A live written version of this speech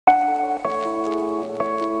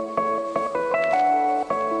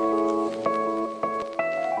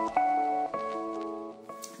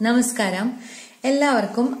നമസ്കാരം.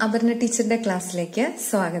 എല്ലാവർക്കും അപർണ ടീച്ചറുടെ ക്ലാസ്സിലേക്ക്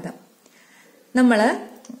സ്വാഗതം. നമ്മള്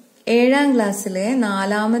 7ാം ക്ലാസ്സിലെ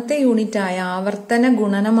 4ാമത്തെ യൂണിറ്റായ ആവർത്തന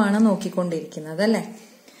ഗുണനമാണ് നോക്കിക്കൊണ്ടിരിക്കുന്നത് അല്ലെ.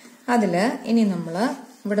 അതില് ഇനി നമ്മള്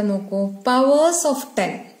ഇവിടെ നോക്കൂ, പവേഴ്സ് ഓഫ്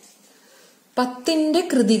 10, 10ന്റെ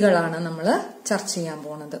കൃതികളാണ് നമ്മള് ചർച്ച ചെയ്യാൻ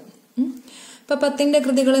പോണത്. ഇപ്പൊ 10ന്റെ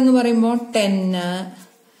കൃതികൾ എന്ന് പറയുമ്പോൾ 10,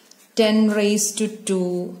 10 raised to 2,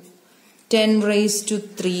 10 raised to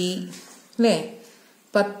 3 അല്ലേ,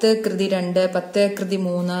 10 കൃതി 2, 10 കൃതി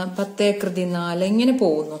 3, 10 കൃതി 4 ഇങ്ങനെ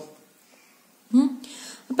പോകുന്നു.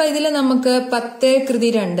 അപ്പൊ ഇതില് നമുക്ക് 10 കൃതി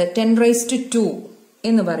 2, 10 raised to 2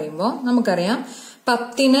 എന്ന് പറയുമ്പോൾ നമുക്കറിയാം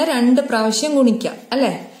 10നെ 2 പ്രാവശ്യം ഗുണിക്കാം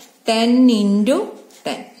അല്ലെ. 10 into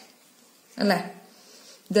 10 അല്ലെ,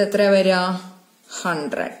 ഇത് എത്ര വരിക?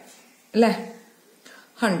 100 അല്ലെ,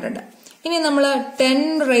 100. ഇനി നമ്മള് 10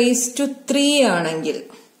 raised to 3 ആണെങ്കിൽ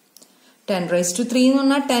 10 raised to 3 എന്ന്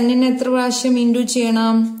പറഞ്ഞാൽ 10നെ എത്ര പ്രാവശ്യം ഇൻഡു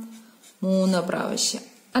ചെയ്യണം? 3 പ്രാവശ്യം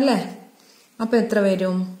അല്ലെ. അപ്പൊ എത്ര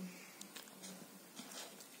വരും?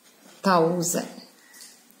 1000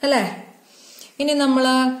 അല്ലെ. ഇനി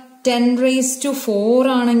നമ്മള് 10 raised to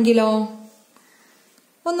 4 ആണെങ്കിലോ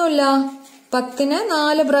ഒന്നുമില്ല, 10നെ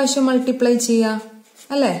 4 പ്രാവശ്യം മൾട്ടിപ്ലൈ ചെയ്യാ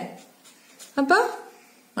അല്ലെ. അപ്പൊ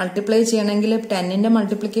മൾട്ടിപ്ലൈ ചെയ്യണമെങ്കിൽ 10ന്റെ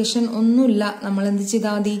മൾട്ടിപ്ലിക്കേഷൻ ഒന്നുമില്ല, നമ്മൾ എന്ത്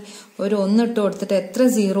ചെയ്താൽ മതി? ഒരു 1 ഇട്ട് കൊടുത്തിട്ട് എത്ര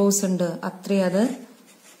സീറോസ് ഉണ്ട് അത്രയും അത്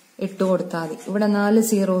ഇട്ട് കൊടുത്താൽ മതി. ഇവിടെ 4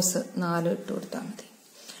 സീറോസ്, 4 ഇട്ട് കൊടുത്താൽ മതി.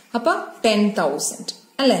 അപ്പൊ 10,000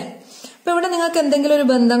 അല്ലെ. അപ്പൊ ഇവിടെ നിങ്ങൾക്ക് എന്തെങ്കിലും ഒരു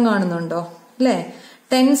ബന്ധം കാണുന്നുണ്ടോ അല്ലെ?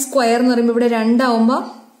 10 സ്ക്വയർ എന്ന് പറയുമ്പോ ഇവിടെ 2 ആവുമ്പോ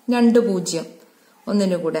 2 0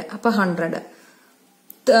 ഒന്നിനു കൂടെ, അപ്പൊ 100.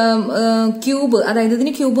 ക്യൂബ്, അതായത്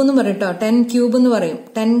ഇതിന് ക്യൂബ് എന്ന് പറയും കേട്ടോ, 10 ക്യൂബ് എന്ന് പറയും,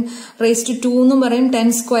 10 raised to 2 എന്നും പറയും, 10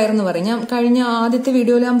 സ്ക്വയർ എന്ന് പറയും. ഞാൻ കഴിഞ്ഞ ആദ്യത്തെ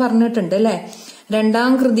വീഡിയോയിൽ ഞാൻ പറഞ്ഞിട്ടുണ്ട് അല്ലെ.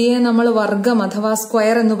 2ാം കൃതിയെ നമ്മൾ വർഗം അഥവാ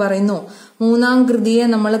സ്ക്വയർ എന്ന് പറയുന്നു, 3ാം കൃതിയെ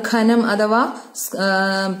നമ്മൾ ഘനം അഥവാ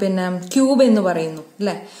ക്യൂബ് എന്ന് പറയുന്നു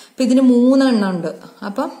അല്ലെ. അപ്പൊ ഇതിന് 3 എണ്ണം ഉണ്ട്,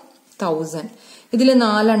 അപ്പൊ 1000. ഇതില്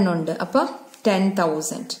 4 എണ്ണം ഉണ്ട്, അപ്പൊ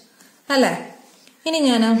 10,000 അല്ലെ. ഇനി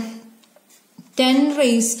ഞാൻ 10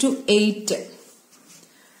 raised to 8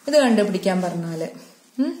 ഇത് കണ്ടുപിടിക്കാൻ പറഞ്ഞാല്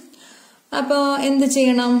അപ്പൊ എന്ത്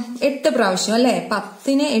ചെയ്യണം? 8 പ്രാവശ്യം അല്ലെ.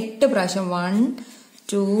 10നെ 8 പ്രാവശ്യം, 1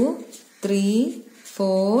 2 3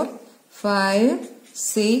 4 5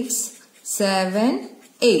 6 7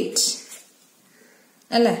 8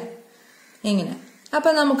 അല്ലെ, ഇങ്ങനെ.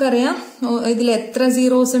 അപ്പൊ നമുക്കറിയാം ഇതിൽ എത്ര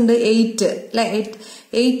സീറോസ് ഉണ്ട്? 8 അല്ലെ.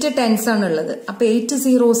 8 ടെൻസ് ആണ് ഉള്ളത്, അപ്പൊ 8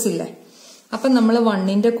 സീറോസ് ഇല്ലേ. അപ്പൊ നമ്മൾ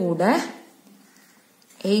 1ന്റെ കൂടെ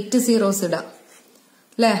 8 സീറോസ് ഇടാം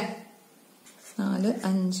അല്ലെ. 4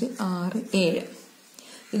 5 6 7.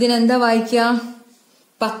 ഇതിനെന്താ വായിക്കുക?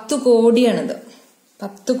 10 കോടിയാണിത്,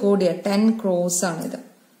 10 കോടിയാ, 10 crores ആണിത്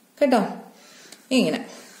കേട്ടോ, ഇങ്ങനെ.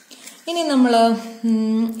 ഇനി നമ്മള്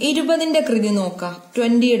 20ന്റെ കൃതി നോക്കാം,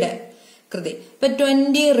 20യുടെ കൃതി. ഇപ്പൊ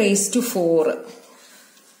 20 raised to 4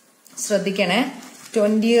 ശ്രദ്ധിക്കണേ.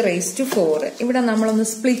 20 raised to 4 ഇവിടെ നമ്മളൊന്ന്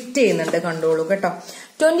സ്പ്ലിറ്റ് ചെയ്യുന്നുണ്ട്, കണ്ടോളൂ കേട്ടോ.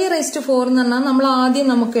 20 raised to 4 എന്ന് പറഞ്ഞാൽ നമ്മൾ ആദ്യം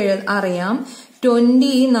നമുക്ക് അറിയാം 20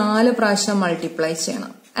 4 പ്രാവശ്യം മൾട്ടിപ്ലൈ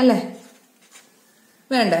ചെയ്യണം അല്ലെ,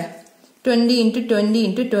 വേണ്ടേ? 20 into 20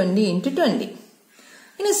 into 20 into 20.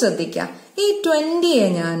 ഇനി ശ്രദ്ധിക്കാം, ഈ 20യെ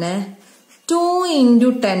ഞാന് 2 into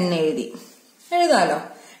 10 എഴുതാലോ.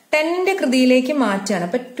 10ന്റെ കൃതിയിലേക്ക് മാറ്റാണ്.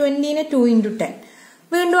 അപ്പൊ 20നെ 2 into 10,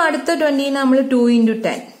 വീണ്ടും അടുത്ത 20നെ നമ്മൾ 2 into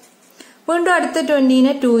 10, വീണ്ടും അടുത്ത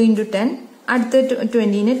 20നെ 2 into 10, അടുത്ത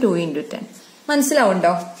 20നെ 2 into 10.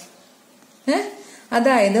 മനസ്സിലാവുണ്ടോ?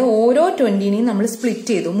 അതായത് ഓരോ 20നെയും നമ്മൾ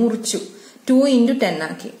സ്പ്ലിറ്റ് ചെയ്തു, മുറിച്ചു, 2 into 10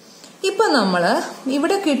 ആക്കി. ഇപ്പൊ നമ്മള്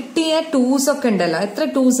ഇവിടെ കിട്ടിയ 2s ഒക്കെ ഉണ്ടല്ലോ, എത്ര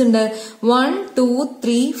 2s ഉണ്ട്? 1 2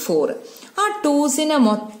 3 4. ആ 2sനെ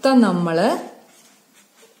മൊത്തം നമ്മള്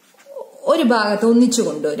ഒരു ഭാഗത്ത് ഒന്നിച്ചു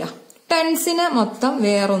കൊണ്ടുവരാ, 10sനെ മൊത്തം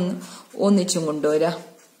വേറൊന്ന് ഒന്നിച്ചും കൊണ്ടുവരാ.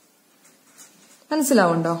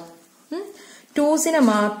 മനസ്സിലാവുണ്ടോ? 2sനെ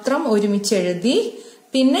മാത്രം ഒരുമിച്ച് എഴുതി,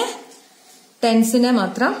 പിന്നെ 10sനെ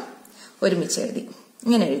മാത്രം ഒരുമിച്ച് എഴുതി,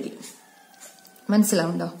 ഇങ്ങനെ എഴുതി.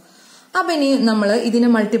 മനസ്സിലാവുണ്ടോ? അപ്പൊ ഇനി നമ്മൾ ഇതിനെ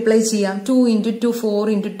മൾട്ടിപ്ലൈ ചെയ്യാം. 2 into 2 4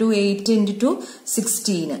 into 2 8 into 2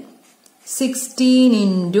 16 16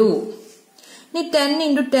 into ഇനി 10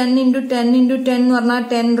 into 10 into 10 into 10 എന്ന് പറഞ്ഞാൽ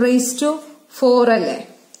 10 raised to 4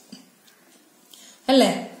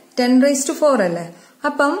 അല്ലേ, 10 raised to 4 അല്ലേ.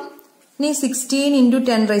 അപ്പം ഇനി 16 into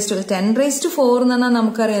 10 raised to 4 എന്ന് പറഞ്ഞാൽ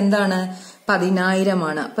നമുക്കറിയാം എന്താണ്? 10,000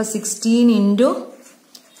 ആണ്. അപ്പൊ 16 into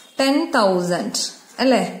 10,000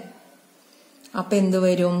 അല്ലെ. അപ്പൊ എന്ത്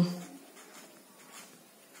വരും?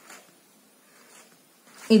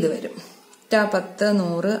 ഇത് വരും 10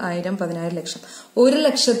 100 1000 10,000 ലക്ഷം,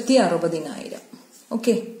 1,60,60,000.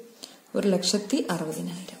 ഓക്കെ,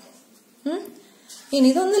 1,60,60,000. ഇനി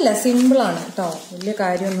ഇതൊന്നുമില്ല, സിമ്പിൾ ആണ് കേട്ടോ, വലിയ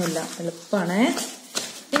കാര്യമൊന്നുമില്ല, എളുപ്പമാണ്.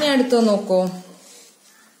 ഇനി അടുത്തോ നോക്കൂ.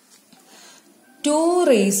 2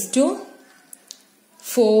 raised to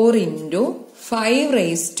 4 into 5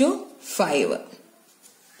 raised to 5.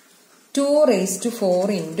 2 raised to 4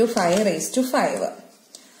 into 5 raised to 5.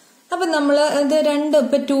 അപ്പൊ നമ്മള് ഇത് രണ്ട്,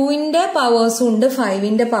 ഇപ്പൊ 2ന്റെ പവേഴ്സും ഉണ്ട്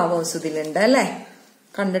 5ന്റെ പവേഴ്സും ഇതിലുണ്ട് അല്ലെ.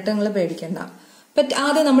 കണ്ടിട്ട് നിങ്ങൾ പേടിക്കണ്ട. അപ്പൊ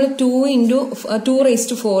ആദ്യം നമ്മൾ 2 raised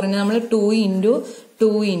to 4ന് നമ്മൾ 2 into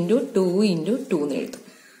 2 into 2 into 2 എന്ന് എഴുതും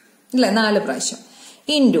ഇല്ല, 4 പ്രാവശ്യം.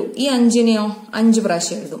 ഇൻറ്റു ഈ 5നെയോ 5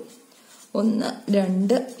 പ്രാവശ്യം എഴുതും. 1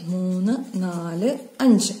 2 3 4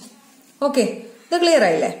 5. ഓക്കെ, ഇത് ക്ലിയർ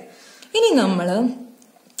ആയില്ലേ? ഇനി നമ്മള്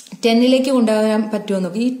 10ലേക്ക് കൊണ്ടുപോകാൻ പറ്റുമോ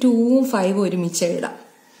നോക്കി. ഈ 2ഉം 5ഉം ഒരുമിച്ച് എഴുതാം.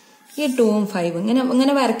 ഈ 2ഉം 5ഉം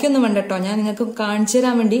ഇങ്ങനെ വരയ്ക്കൊന്നും വേണ്ട കേട്ടോ, ഞാൻ നിങ്ങൾക്ക് കാണിച്ചു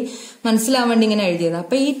തരാൻ വേണ്ടി, മനസ്സിലാവാൻ വേണ്ടി ഇങ്ങനെ എഴുതിയത്.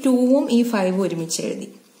 അപ്പൊ ഈ 2ഉം ഈ 5ഉം ഒരുമിച്ച് എഴുതി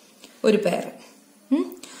ഒരു പേർ.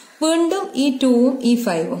 വീണ്ടും ഈ 2ഉം ഈ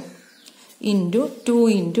 5ഉം ഇൻറ്റു 2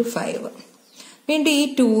 into 5. വീണ്ടും ഈ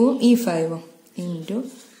 2ഉം ഈ 5ഉം ഇൻറ്റു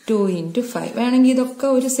 2 into 5. വേണമെങ്കിൽ ഇതൊക്കെ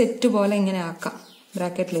ഒരു സെറ്റ് പോലെ ഇങ്ങനെ ആക്കാം,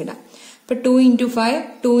 ബ്രാക്കറ്റിലിടാം. അപ്പൊ 2 into 5,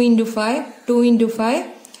 2 into 5, 2 into 5,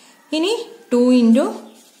 ഇനി 2 into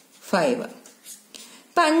 5.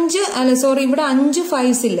 ഇപ്പൊ 5 അല്ല സോറി, ഇവിടെ 5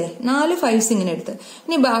 5s ഇല്ലേ, 4 5s ഇങ്ങനെ എടുത്ത്,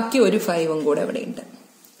 ഇനി ബാക്കി ഒരു 5ഉം കൂടെ ഇവിടെ ഉണ്ട്.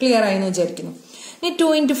 ക്ലിയർ ആയി എന്ന് വിചാരിക്കുന്നു. ഇനി 2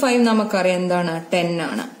 into 5 നമുക്കറിയാം എന്താണ്, 10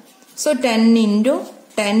 ആണ്. So 10 into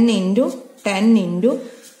 10 into 10 into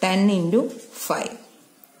 10 into 5.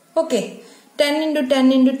 Okay, 10 into 10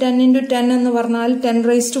 into 10 into 10 എന്ന് പറഞ്ഞാൽ 10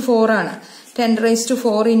 raised to 4 ആണ്. 10 raised to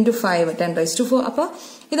 4 into 5, 10 raised to 4. അപ്പൊ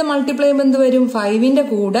ഇത് മൾട്ടിപ്ലൈ ചെയ്യുമ്പോൾ എന്ത് വരും, 5ന്റെ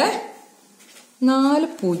കൂടെ 4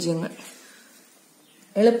 പൂജ്യങ്ങൾ.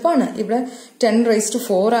 എളുപ്പമാണ്. ഇവിടെ 10 raised to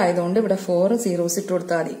 4 ആയതുകൊണ്ട് ഇവിടെ 4 zeros ഇട്ട്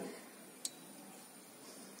കൊടുത്താൽ മതി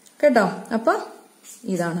കേട്ടോ. അപ്പൊ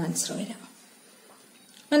ഇതാണ് ആൻസർ വരിക.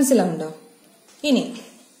 മനസ്സിലാവുണ്ടോ?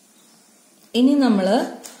 ഇനി നമ്മള്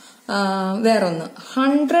വേറൊന്ന്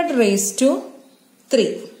 100 raised to 3.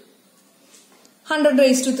 100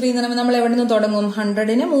 raised to 3 എന്ന് പറയുമ്പോൾ നമ്മൾ എവിടെ നിന്ന് തുടങ്ങും?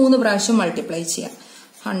 100നെ 3 പ്രാവശ്യം മൾട്ടിപ്ലൈ ചെയ്യാം.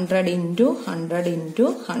 100 into 100 into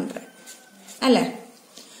 100 അല്ലെ.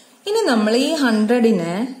 ഇനി നമ്മൾ ഈ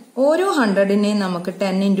 100നെ, ഓരോ 100നെയും നമുക്ക്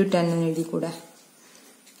 10 into 10 എന്ന് എഴുതിക്കൂടെ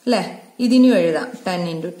അല്ലെ. ഇതിനും എഴുതാം 10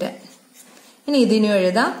 into 10. ഇനി ഇതിനും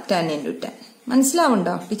എഴുതാം 10 into 10.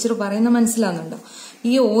 മനസ്സിലാവുണ്ടോ? ടീച്ചർ പറയുന്ന മനസ്സിലാവുന്നുണ്ടോ?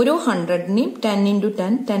 ഈ ഓരോ 100നെയും 10 into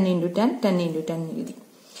 10, 10 into 10, 10 into 10 എഴുതി.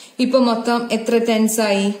 ഇപ്പൊ മൊത്തം എത്ര ടെൻസ്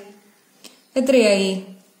ആയി? എത്രയായി?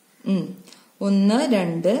 1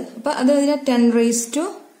 2. അപ്പൊ അത് 10 raised to,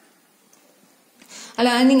 അല്ല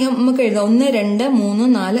നമുക്ക് എഴുതാം 1 2 3 4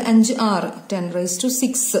 5 6, 10 raised to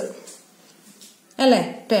 6 അല്ലെ.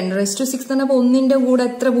 10 raised to 6 തന്നെ. അപ്പൊ 1ന്റെ കൂടെ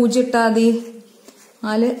എത്ര പൂജ്യം ഇട്ടാ മതി?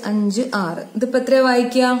 4 5 6. ഇതിപ്പോ എത്രയാ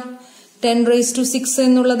വായിക്കുക? 10 raised to 6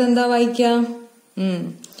 എന്നുള്ളത് എന്താ വായിക്കുക?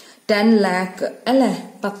 10 lakh അല്ലെ,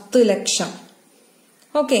 10 ലക്ഷം.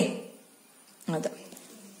 ഓക്കെ, അത്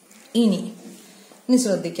ഇനി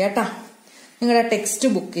ശ്രദ്ധിക്കാട്ടാ നിങ്ങളുടെ ടെക്സ്റ്റ്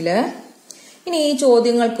ബുക്കില്. ഇനി ഈ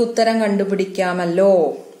ചോദ്യങ്ങൾക്ക് ഉത്തരം കണ്ടുപിടിക്കാമല്ലോ.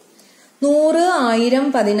 100 1000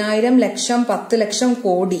 10000 ലക്ഷം 10 ലക്ഷം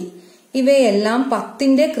കോടി ഇവയെല്ലാം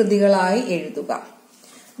 10ന്റെ കൃതികളായി എഴുതുക.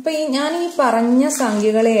 അപ്പൊ ഞാൻ ഈ പറഞ്ഞ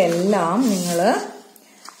സംഖ്യകളെയെല്ലാം നിങ്ങള്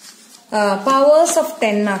പവേഴ്സ് ഓഫ്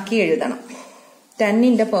 10 ആക്കി എഴുതണം.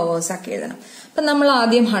 10ന്റെ പവേഴ്സ് ആക്കി എഴുതണം. അപ്പൊ നമ്മൾ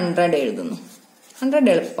ആദ്യം 100 എഴുതുന്നു. 100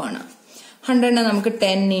 എളുപ്പമാണ്. 100നെ നമുക്ക്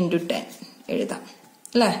 10 into 10 എഴുതാം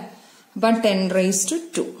അല്ലെ. അപ്പൊ 10 raised to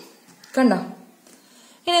 2 കണ്ടോ.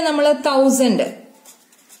 ഇനി നമ്മൾ 1000നെ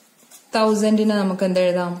നമുക്ക് എന്ത്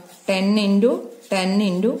എഴുതാം? 10 into 10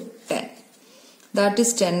 into 10. That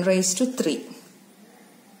is 10 raised to 3.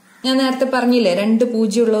 ഞാൻ നേരത്തെ പറഞ്ഞില്ലേ 2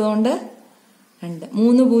 പൂജ്യം ഉള്ളതുകൊണ്ട് 2,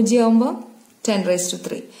 3 പൂജ്യം ആവുമ്പോ 10 raised to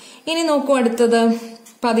 3. ഇനി നോക്കൂ അടുത്തത്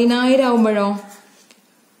 10000 ആവുമ്പോഴോ,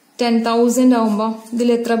 10,000 ആവുമ്പോ ഇതിൽ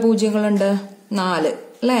എത്ര പൂജ്യങ്ങളുണ്ട്? 4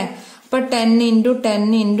 അല്ലെ. അപ്പൊ 10 into 10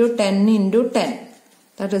 into 10 into 10,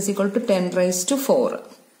 that is equal to 10 raised to 4.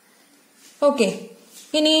 Okay,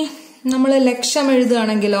 ഇനി നമ്മൾ ലക്ഷം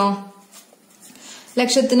എഴുതുകയാണെങ്കിലോ,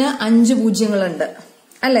 ലക്ഷത്തിന് 5 പൂജ്യങ്ങളുണ്ട്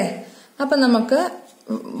അല്ലെ. അപ്പൊ നമുക്ക്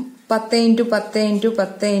 10 into 10 into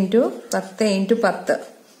 10 into 10 into 10,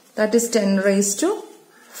 that is 10 raised to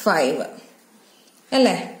 5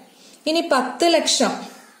 അല്ലെ. ഇനി 10 ലക്ഷം,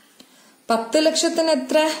 10 ലക്ഷത്തിന്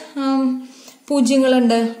എത്ര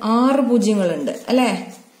പൂജ്യങ്ങളുണ്ട്? 6 പൂജ്യങ്ങളുണ്ട് അല്ലെ.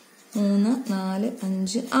 3 4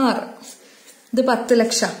 5 6. ഇത് 10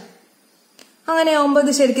 ലക്ഷം. അങ്ങനെ ആവുമ്പോൾ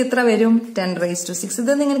ഇത് ശരിക്കും എത്ര വരും? 10 raised to 6.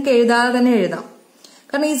 ഇത് നിങ്ങൾക്ക് എഴുതാതെ തന്നെ എഴുതാം,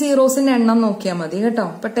 കാരണം ഈ സീറോസിന്റെ എണ്ണം നോക്കിയാൽ മതി കേട്ടോ.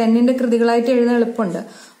 അപ്പൊ 10ന്റെ കൃതികളായിട്ട് എഴുതാൻ എളുപ്പമുണ്ട്.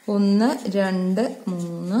 1 2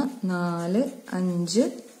 3 4 5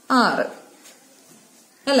 6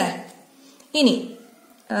 അല്ലെ. ഇനി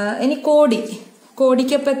ഇനി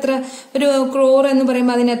കോടിക്കപ്പം എത്ര? ഒരു ക്രോർ എന്ന്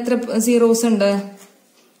പറയുമ്പോൾ അതിന് എത്ര സീറോസ് ഉണ്ട്?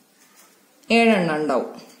 7 എണ്ണം ഉണ്ടാവും.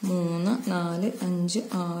 3, 4, 5,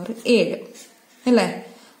 6, 7 അല്ലേ?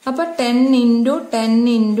 അപ്പൊ 10 into 10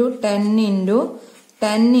 into 10 into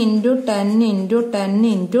 10 into 10 into 10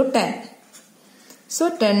 into 10. So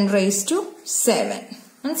 10 raised to 7.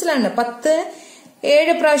 മനസ്സിലാണ്ടോ? 10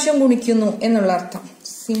 7 പ്രാവശ്യം ഗുണിക്കുന്നു എന്നുള്ള അർത്ഥം.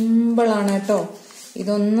 സിമ്പിൾ ആണ് കേട്ടോ.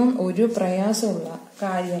 ഇതൊന്നും ഒരു പ്രയാസമുള്ള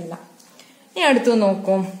കാര്യമല്ല. ഇനി അടുത്ത്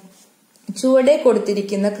നോക്കും. ചുവടെ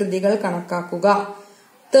കൊടുത്തിരിക്കുന്ന കൃതികൾ കണക്കാക്കുക.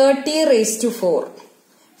 30 raised to 4,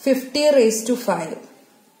 50 raised to 5,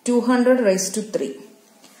 200 raised to 3.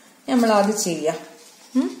 നമ്മൾ അത് ചെയ്യാം.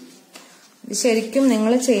 ശരിക്കും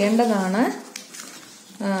നിങ്ങൾ ചെയ്യേണ്ടതാണ്.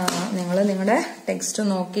 നിങ്ങൾ നിങ്ങളുടെ ടെക്സ്റ്റ്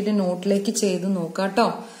നോക്കിയിട്ട് നോട്ടിലേക്ക് ചെയ്ത് നോക്കാട്ടോ.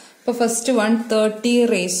 ഇപ്പൊ ഫസ്റ്റ് 30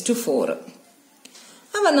 raised to 4.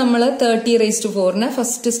 അപ്പൊ നമ്മൾ 30 raised to 4നെ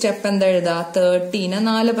ഫസ്റ്റ് സ്റ്റെപ്പ് എന്താ എഴുതാ? 30നെ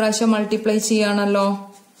 4 പ്രാവശ്യം മൾട്ടിപ്ലൈ ചെയ്യാണല്ലോ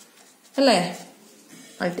അല്ലേ?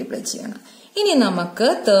 മൾട്ടിപ്ലൈ ചെയ്യണം. ഇനി നമുക്ക്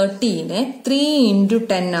 30നെ 3 into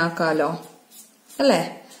 10 ആക്കാലോ അല്ലേ?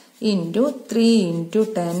 Into 3 into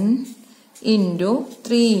 10 into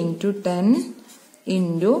 3 into 10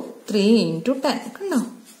 into 3 into 10. കണ്ടോ?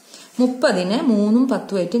 30നെ 3ഉം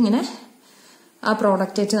 10ഉം ആയിട്ട് ഇങ്ങനെ ആ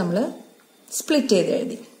പ്രോഡക്റ്റ് ആയിട്ട് നമ്മൾ സ്പ്ലിറ്റ് ചെയ്ത്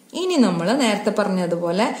എഴുതി. ഇനി നമ്മൾ നേരത്തെ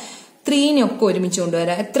പറഞ്ഞതുപോലെ 3നൊക്കെ ഒരുമിച്ച്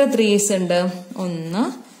കൊണ്ടുവരാം. എത്ര 3s ഉണ്ട്? 1,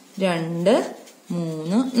 2, 3,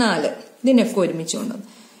 4. ഇതിനൊക്കെ ഒരുമിച്ച് കൊണ്ടുവന്നു.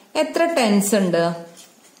 എത്ര 10s ഉണ്ട്?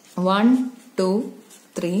 1, 2,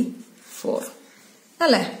 3, 4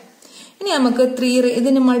 അല്ലേ? ഇനി നമുക്ക് 3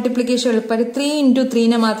 ഇതിന് മൾട്ടിപ്ലിക്കേഷൻ എളുപ്പമായി 3 into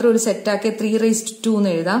 3നെ മാത്രം ഒരു സെറ്റാക്കി 3 raised to 2 എന്ന്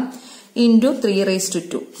എഴുതാം. ഇൻറ്റു 3 raised to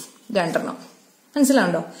 2 രണ്ടെണ്ണം.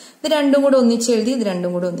 മനസ്സിലാണ്ടോ? ഇത് രണ്ടും കൂടെ ഒന്നിച്ച് എഴുതി, ഇത്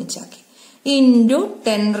രണ്ടും കൂടെ ഒന്നിച്ചാക്കി. ഇൻറ്റു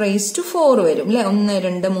 10 raised to 4 വരും അല്ലെ? 1,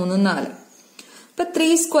 2, 3, 4. അപ്പൊ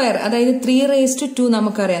 3 സ്ക്വയർ അതായത് 3 raised to 2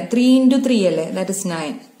 നമുക്കറിയാം. 3 into 3 അല്ലേ? That is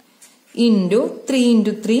 9. Into 3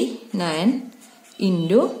 into 3 9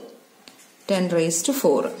 into 10 raised to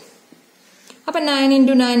 4. അപ്പൊ 9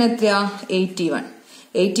 into 9 എത്രയാ? 81.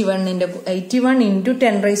 81 into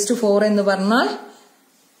 10 raised to 4 എന്ന് പറഞ്ഞാൽ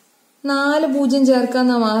 4 0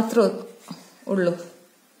 ചേർക്കാന്ന മാത്രമേ ഉള്ളൂ.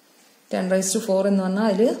 10 raised to 4 എന്ന് പറഞ്ഞാൽ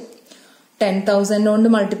അതില് 10,000 കൊണ്ട്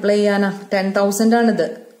മൾട്ടിപ്ലൈ ചെയ്യാനാ. 10,000 ആണിത്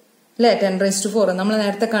അല്ലെ? 10 raised to 4 നമ്മൾ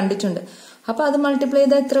നേരത്തെ കണ്ടിട്ടുണ്ട്. അപ്പൊ അത് മൾട്ടിപ്ലൈ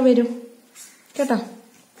ചെയ്താൽ എത്ര വരും കേട്ടോ?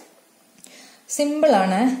 സിമ്പിൾ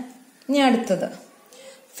ആണ്. ഇനി അടുത്തത്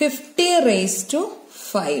 50 raised to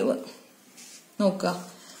 5 നോക്ക.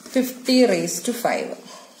 50 raised to 5.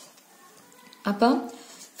 അപ്പം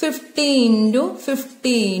 50 into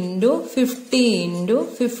 50 into 50 into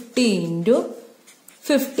 50 into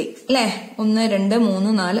 50 അല്ലേ? 1, 2,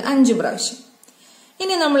 3, 4, 5 പ്രാവശ്യം.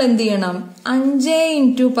 ഇനി നമ്മൾ എന്ത് ചെയ്യണം? 5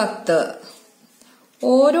 into 10.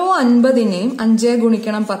 ഓരോ 50നെയും 5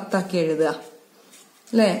 ഗുണിക്കണം 10 ആക്കി എഴുതുക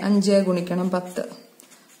അല്ലെ? 5 ഗുണിക്കണം 10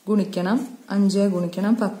 ഗുണിക്കണം 5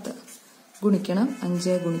 ഗുണിക്കണം 10 ഗുണിക്കണം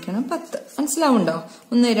 5 ഗുണിക്കണം 10. മനസ്സിലാവുണ്ടോ?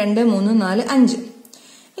 1, 2, 3, 4, 5.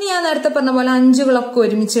 ഇനി ഞാൻ നേരത്തെ പറഞ്ഞ പോലെ 5കളൊക്കെ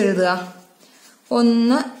ഒരുമിച്ച് എഴുതുക.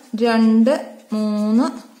 1, 2, 3,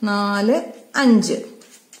 4, 5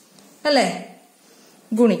 അല്ലേ?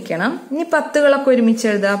 ഗുണിക്കണം. ഇനി 10കളൊക്കെ ഒരുമിച്ച്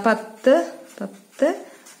എഴുതുക. 10, 10,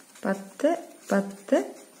 10, 10,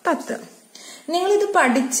 10. നിങ്ങളിത്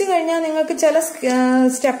പഠിച്ചു കഴിഞ്ഞാൽ നിങ്ങൾക്ക് ചില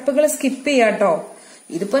സ്റ്റെപ്പുകൾ സ്കിപ്പ് ചെയ്യാട്ടോ.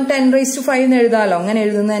 ഇതിപ്പോ 10 raised to 5 എന്ന് എഴുതാലോ അങ്ങനെ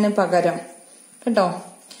എഴുതുന്നതിന് പകരം കേട്ടോ.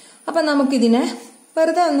 അപ്പൊ നമുക്കിതിനെ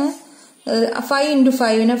വെറുതെ ഒന്ന് 5 into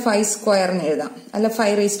 5നെ 5 സ്ക്വയർ എന്ന് എഴുതാം. അല്ല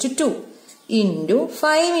 5 raised to 2 into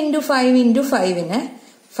 5 into 5 into 5നെ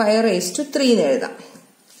 5 raised to 3 എന്ന് എഴുതാം.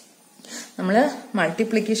 നമ്മള്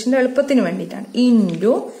മൾട്ടിപ്ലിക്കേഷന്റെ എളുപ്പത്തിന് വേണ്ടിയിട്ടാണ്.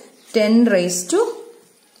 ഇൻറ്റു 10 raised to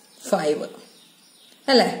 5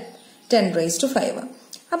 അല്ലെ? 10 raised to 5.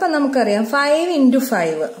 അപ്പൊ നമുക്കറിയാം 5 into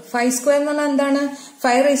 5 5 സ്ക്വയർ എന്ന് പറഞ്ഞാൽ എന്താണ്?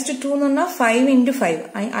 5 raised to 2 എന്ന് പറഞ്ഞാൽ 5 into 5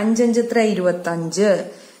 5 5 എത്ര? 25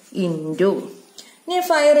 ഇൻറ്റു ഇനി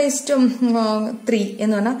 5 raised to 3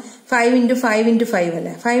 എന്ന് പറഞ്ഞാൽ 5 into 5 into 5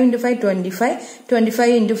 അല്ലേ? 5 into 5 25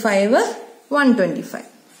 25 into 5 125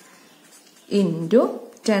 into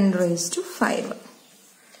 10 raised to 5.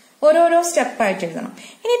 ഓരോരോ സ്റ്റെപ്പായിട്ട് എഴുതണം.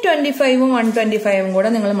 ഇനി 25ഉം 125ഉം കൂടെ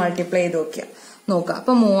നിങ്ങൾ മൾട്ടിപ്ലൈ ചെയ്ത് നോക്കാം.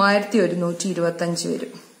 അപ്പൊ 3125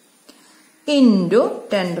 വരും ഇൻറ്റു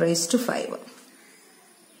 10 raised to 5.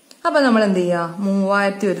 അപ്പൊ നമ്മൾ എന്ത് ചെയ്യാ?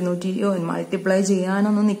 3120 മൾട്ടിപ്ലൈ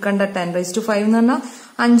ചെയ്യാനൊന്നും നിക്കണ്ട. 10 raised to 5 എന്ന് പറഞ്ഞാൽ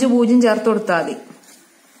 5 0 ചേർത്ത് കൊടുത്താൽ മതി.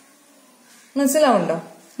 മനസ്സിലാവുണ്ടോ?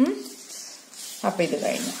 അപ്പൊ ഇത്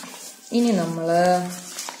കഴിഞ്ഞു. ഇനി നമ്മള്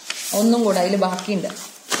ഒന്നും കൂടെ അതിൽ ബാക്കിയുണ്ട്.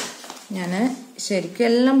 ഞാൻ ശരിക്കും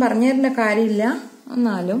എല്ലാം പറഞ്ഞു തരേണ്ട കാര്യമില്ല,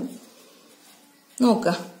 എന്നാലും നോക്ക.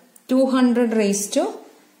 200 raised to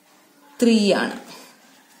 3 ആണ്.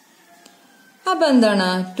 അപ്പൊ എന്താണ്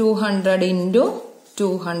 200 into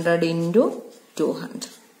 200 into 200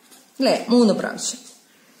 അല്ലെ 3 പ്രാവശ്യം.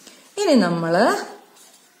 ഇനി നമ്മള്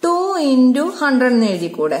 2 into 100 എന്ന്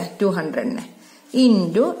എഴുതിക്കൂടെ 200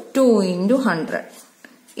 into 2 into 100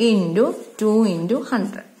 into 2 into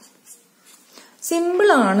 100. Simple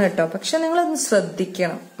ആണ് കേട്ടോ, പക്ഷെ നിങ്ങളൊന്ന്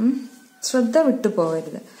ശ്രദ്ധിക്കണം, ശ്രദ്ധ വിട്ടു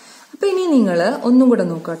പോകരുത്. അപ്പൊ ഇനി നിങ്ങൾ ഒന്നും കൂടെ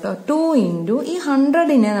നോക്കാട്ടോ. 2 into ഈ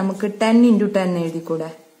 100നെ നമുക്ക് 10 into 10 എഴുതിക്കൂടെ.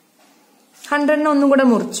 100നെ ഒന്നും കൂടെ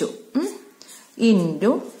മുറിച്ചു.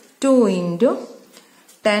 into 2 into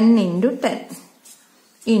 10 into 10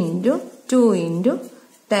 into 2 into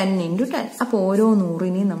 10 into 10. അപ്പൊ ഓരോ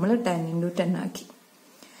 100നെയും നമ്മൾ 10 into 10 ആക്കി.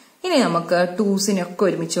 ഇനി നമുക്ക് 2സിനൊക്കെ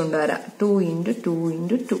ഒരുമിച്ച് കൊണ്ടുവരാം. 2 into 2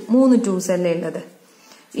 into 2 3 2s അല്ലേ ഉള്ളത്.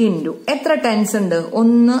 ഇൻറ്റു എത്ര ടെൻസ് ഉണ്ട്?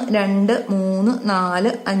 1 2 3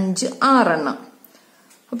 4 5 6 എണ്ണം.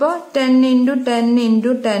 അപ്പൊ 10 into 10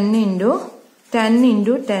 into 10 into 10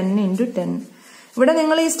 into 10 into 10. ഇവിടെ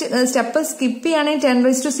നിങ്ങൾ ഈ സ്റ്റെപ്പ് സ്കിപ്പ് ചെയ്യുകയാണെങ്കിൽ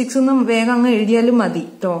 10⁻6 ഒന്നും വേഗം അങ്ങ് എഴുതിയാലും മതി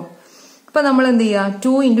കേട്ടോ. അപ്പൊ നമ്മൾ എന്ത് ചെയ്യാ?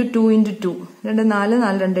 2 into 2 into 2 2 4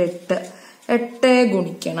 4 2 8 8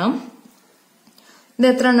 ഗുണിക്കണം. ഇത്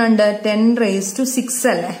എത്ര എണ്ണം ഉണ്ട്? 10⁻6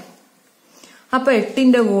 അല്ലേ. അപ്പൊ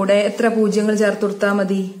 8ന്റെ കൂടെ എത്ര പൂജ്യങ്ങൾ ചേർത്ത് കൊടുത്താൽ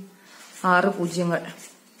മതി? 6 പൂജ്യങ്ങൾ.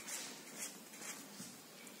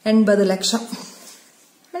 80 ലക്ഷം.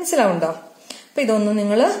 മനസ്സിലാവുണ്ടോ? അപ്പൊ ഇതൊന്നും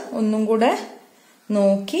നിങ്ങൾ ഒന്നും കൂടെ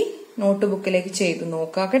നോക്കി നോട്ട് ബുക്കിലേക്ക് ചെയ്ത്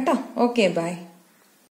നോക്കാം കേട്ടോ. Okay, by.